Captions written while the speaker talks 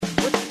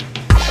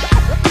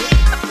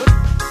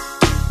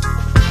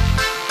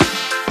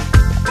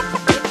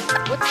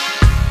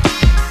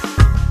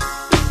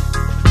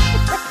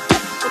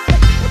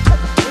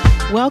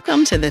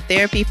Welcome to the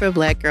Therapy for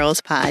Black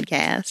Girls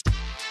podcast,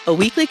 a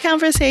weekly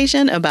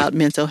conversation about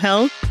mental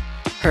health,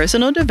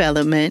 personal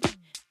development,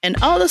 and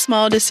all the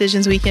small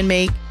decisions we can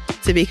make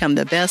to become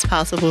the best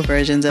possible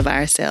versions of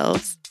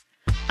ourselves.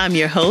 I'm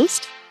your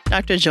host,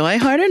 Dr. Joy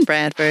Harden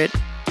Bradford,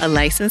 a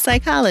licensed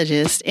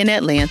psychologist in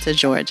Atlanta,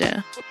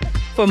 Georgia.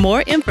 For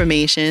more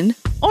information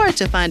or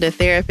to find a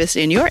therapist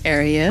in your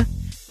area,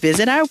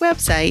 visit our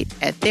website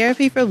at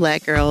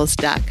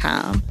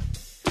therapyforblackgirls.com.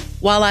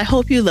 While I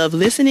hope you love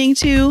listening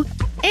to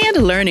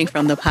and learning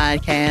from the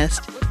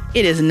podcast,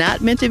 it is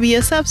not meant to be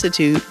a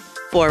substitute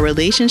for a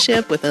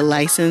relationship with a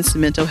licensed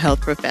mental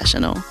health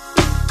professional.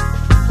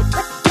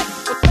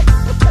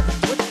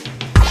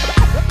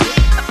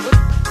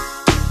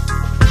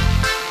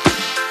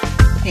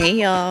 Hey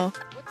y'all,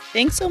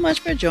 thanks so much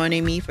for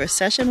joining me for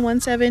session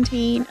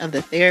 117 of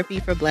the Therapy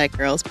for Black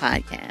Girls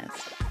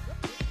podcast.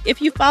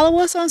 If you follow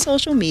us on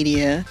social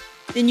media,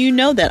 then you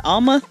know that all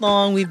month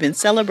long we've been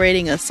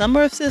celebrating a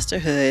summer of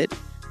sisterhood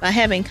by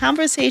having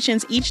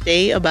conversations each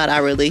day about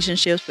our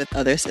relationships with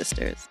other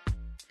sisters.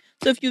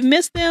 So if you've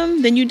missed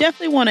them, then you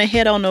definitely want to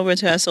head on over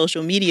to our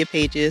social media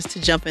pages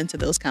to jump into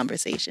those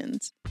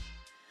conversations.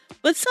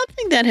 But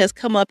something that has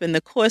come up in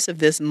the course of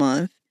this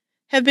month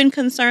have been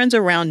concerns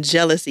around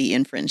jealousy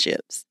in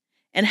friendships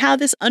and how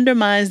this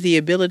undermines the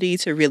ability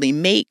to really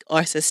make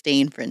or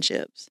sustain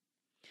friendships.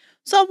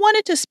 So I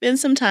wanted to spend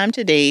some time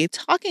today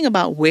talking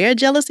about where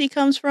jealousy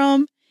comes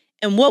from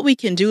and what we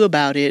can do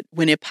about it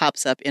when it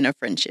pops up in a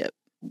friendship.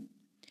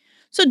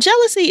 So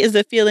jealousy is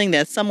the feeling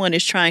that someone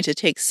is trying to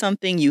take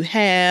something you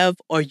have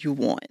or you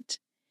want.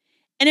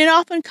 And it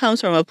often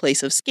comes from a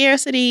place of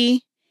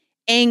scarcity,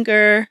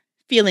 anger,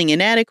 feeling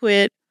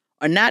inadequate,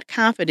 or not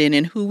confident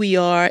in who we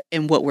are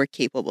and what we're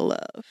capable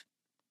of.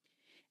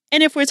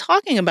 And if we're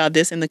talking about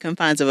this in the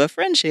confines of a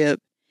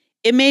friendship,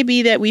 it may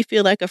be that we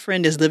feel like a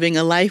friend is living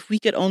a life we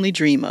could only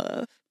dream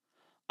of,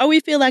 or we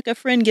feel like a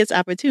friend gets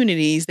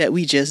opportunities that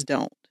we just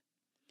don't.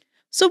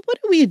 So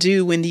what do we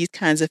do when these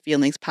kinds of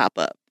feelings pop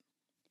up?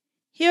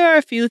 Here are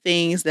a few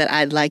things that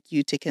I'd like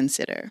you to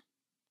consider.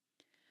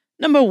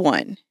 Number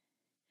 1,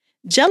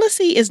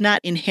 jealousy is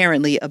not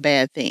inherently a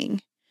bad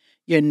thing.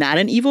 You're not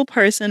an evil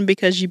person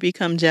because you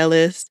become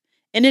jealous,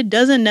 and it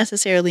doesn't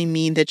necessarily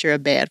mean that you're a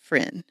bad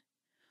friend.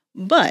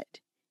 But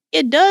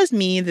it does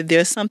mean that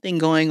there's something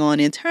going on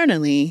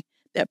internally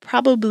that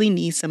probably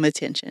needs some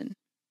attention.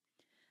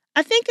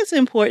 I think it's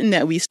important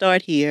that we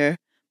start here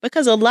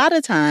because a lot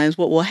of times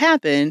what will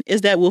happen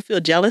is that we'll feel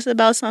jealous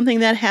about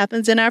something that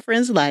happens in our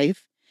friend's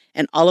life,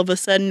 and all of a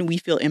sudden we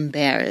feel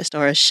embarrassed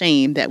or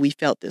ashamed that we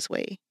felt this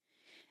way.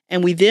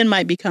 And we then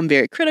might become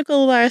very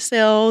critical of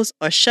ourselves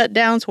or shut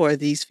down toward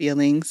these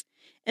feelings,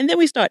 and then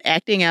we start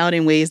acting out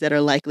in ways that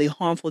are likely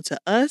harmful to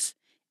us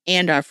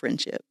and our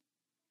friendship.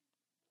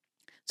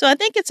 So I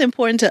think it's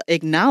important to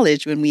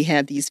acknowledge when we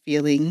have these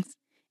feelings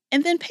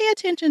and then pay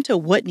attention to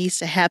what needs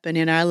to happen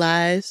in our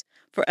lives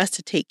for us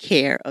to take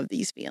care of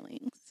these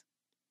feelings.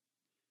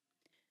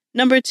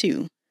 Number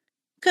 2,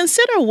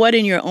 consider what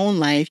in your own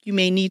life you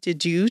may need to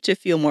do to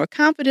feel more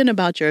confident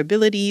about your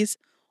abilities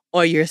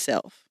or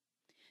yourself.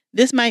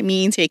 This might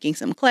mean taking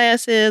some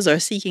classes or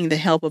seeking the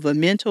help of a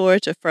mentor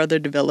to further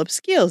develop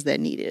skills that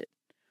need it.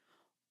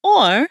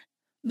 Or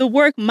the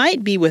work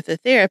might be with a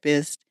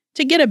therapist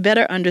to get a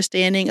better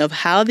understanding of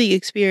how the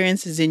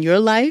experiences in your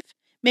life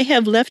may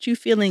have left you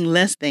feeling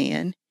less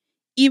than,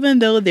 even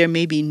though there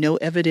may be no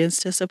evidence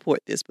to support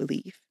this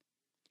belief.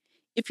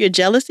 If your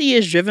jealousy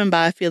is driven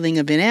by a feeling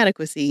of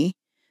inadequacy,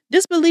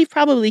 this belief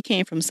probably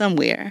came from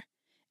somewhere,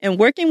 and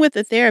working with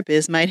a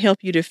therapist might help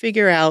you to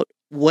figure out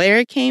where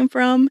it came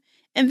from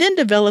and then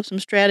develop some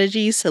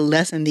strategies to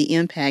lessen the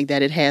impact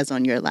that it has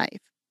on your life.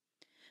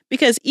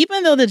 Because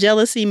even though the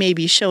jealousy may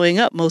be showing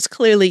up most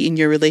clearly in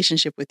your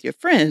relationship with your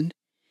friend,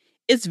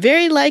 it's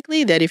very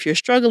likely that if you're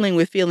struggling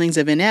with feelings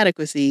of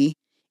inadequacy,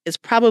 it's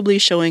probably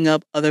showing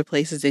up other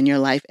places in your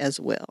life as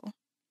well.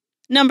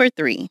 Number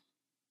 3,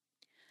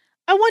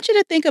 I want you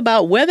to think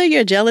about whether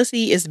your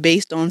jealousy is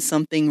based on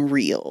something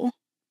real.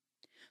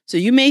 So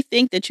you may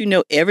think that you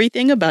know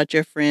everything about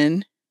your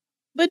friend,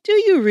 but do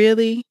you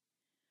really?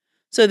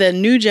 So that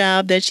new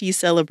job that she's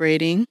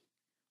celebrating,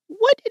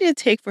 what did it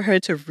take for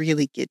her to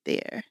really get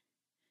there?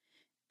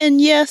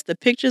 And yes, the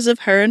pictures of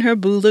her and her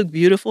boo look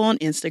beautiful on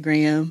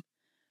Instagram,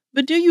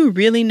 but do you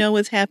really know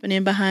what's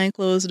happening behind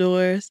closed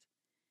doors?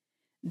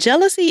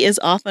 Jealousy is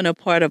often a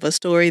part of a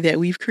story that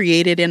we've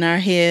created in our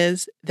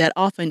heads that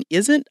often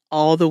isn't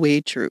all the way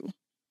true.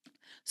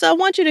 So I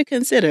want you to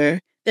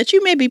consider that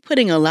you may be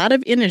putting a lot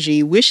of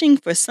energy wishing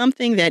for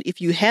something that if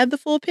you had the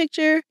full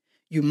picture,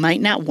 you might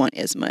not want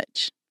as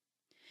much.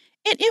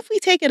 And if we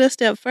take it a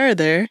step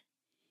further,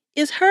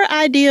 is her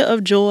idea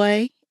of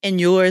joy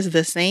and yours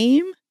the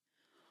same?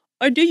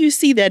 Or do you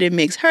see that it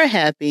makes her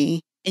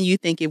happy and you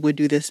think it would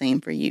do the same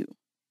for you?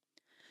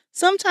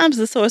 Sometimes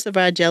the source of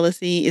our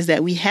jealousy is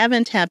that we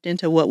haven't tapped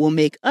into what will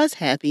make us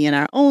happy in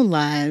our own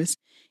lives,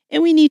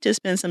 and we need to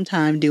spend some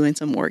time doing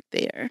some work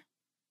there.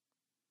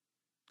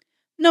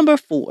 Number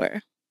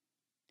 4,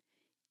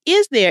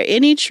 Is there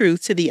any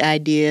truth to the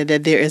idea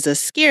that there is a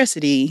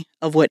scarcity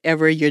of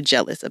whatever you're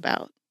jealous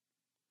about?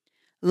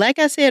 Like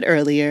I said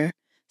earlier,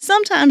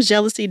 sometimes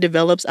jealousy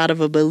develops out of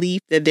a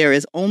belief that there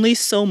is only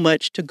so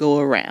much to go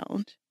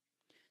around.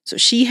 So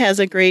she has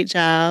a great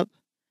job.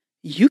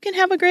 You can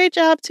have a great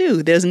job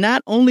too. There's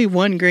not only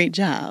one great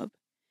job.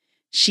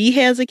 She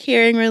has a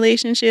caring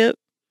relationship.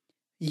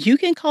 You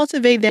can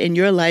cultivate that in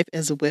your life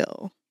as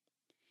well.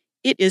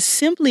 It is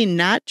simply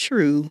not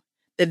true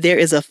that there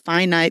is a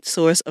finite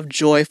source of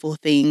joyful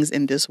things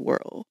in this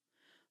world.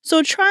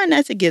 So try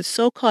not to get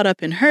so caught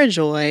up in her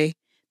joy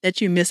that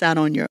you miss out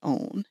on your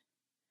own.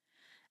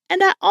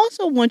 And I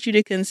also want you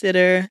to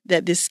consider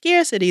that the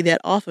scarcity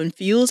that often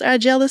fuels our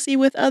jealousy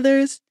with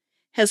others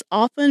has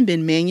often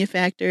been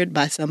manufactured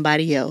by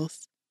somebody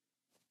else.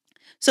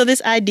 So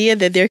this idea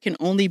that there can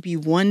only be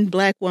one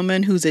Black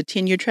woman who's a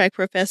tenure-track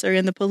professor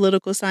in the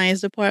political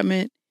science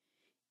department,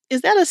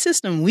 is that a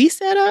system we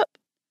set up?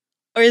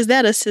 Or is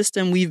that a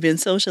system we've been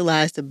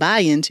socialized to buy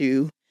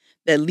into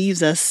that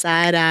leaves us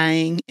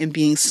side-eyeing and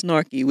being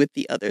snarky with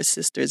the other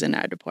sisters in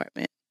our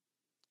department?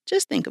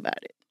 Just think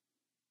about it.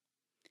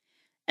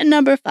 And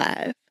number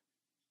 5,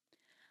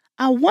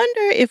 I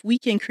wonder if we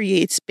can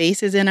create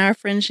spaces in our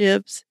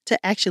friendships to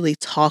actually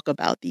talk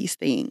about these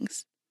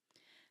things.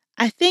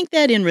 I think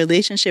that in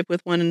relationship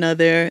with one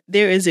another,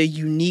 there is a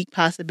unique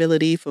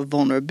possibility for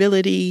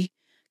vulnerability,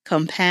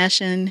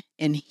 compassion,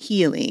 and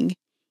healing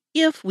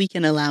if we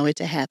can allow it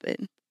to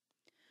happen.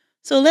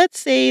 So let's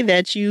say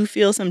that you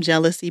feel some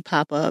jealousy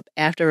pop up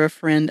after a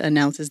friend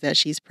announces that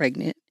she's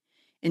pregnant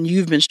and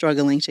you've been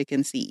struggling to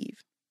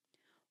conceive.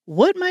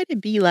 What might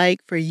it be like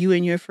for you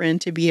and your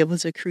friend to be able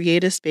to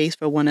create a space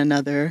for one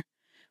another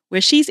where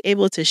she's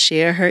able to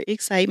share her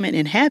excitement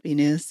and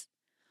happiness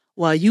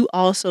while you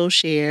also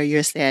share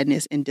your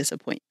sadness and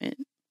disappointment?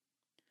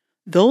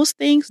 Those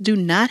things do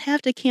not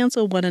have to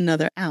cancel one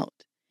another out.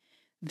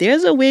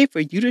 There's a way for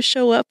you to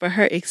show up for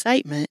her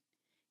excitement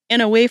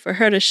and a way for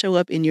her to show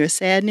up in your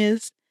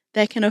sadness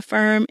that can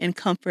affirm and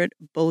comfort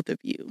both of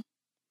you.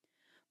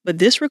 But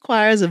this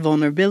requires a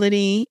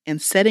vulnerability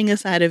and setting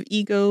aside of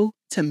ego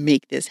to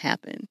make this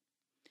happen.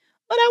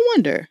 But I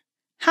wonder,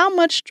 how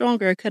much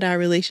stronger could our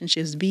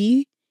relationships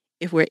be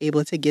if we're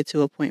able to get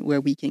to a point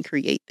where we can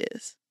create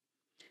this?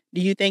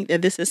 Do you think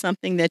that this is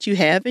something that you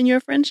have in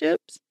your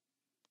friendships?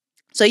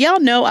 So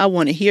y'all know I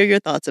want to hear your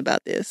thoughts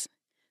about this.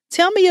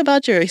 Tell me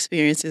about your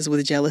experiences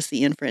with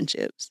jealousy in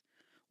friendships.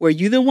 Were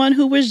you the one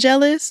who was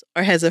jealous,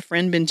 or has a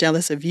friend been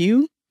jealous of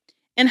you?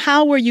 And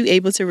how were you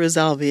able to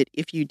resolve it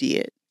if you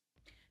did?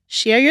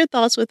 Share your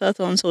thoughts with us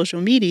on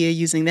social media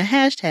using the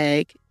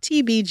hashtag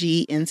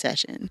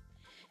TBGInSession.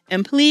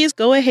 And please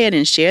go ahead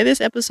and share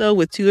this episode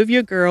with 2 of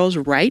your girls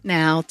right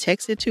now.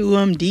 Text it to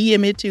them,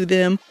 DM it to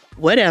them,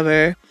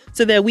 whatever,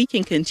 so that we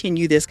can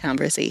continue this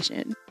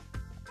conversation.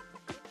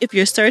 If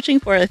you're searching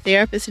for a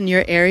therapist in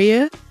your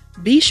area,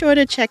 be sure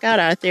to check out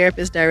our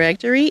therapist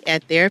directory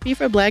at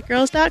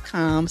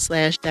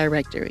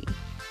therapyforblackgirls.com/directory.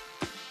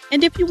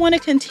 And if you want to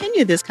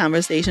continue this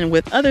conversation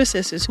with other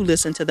sisters who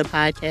listen to the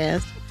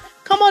podcast,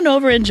 come on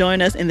over and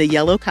join us in the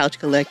Yellow Couch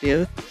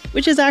Collective,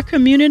 which is our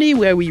community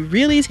where we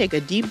really take a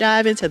deep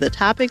dive into the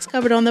topics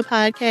covered on the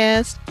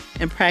podcast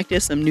and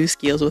practice some new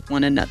skills with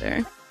one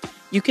another.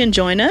 You can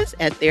join us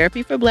at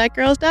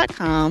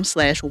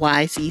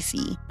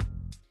therapyforblackgirls.com/YCC.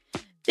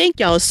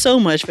 Thank y'all so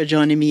much for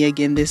joining me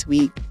again this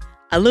week.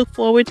 I look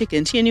forward to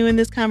continuing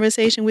this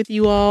conversation with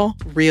you all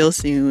real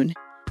soon.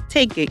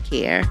 Take good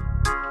care.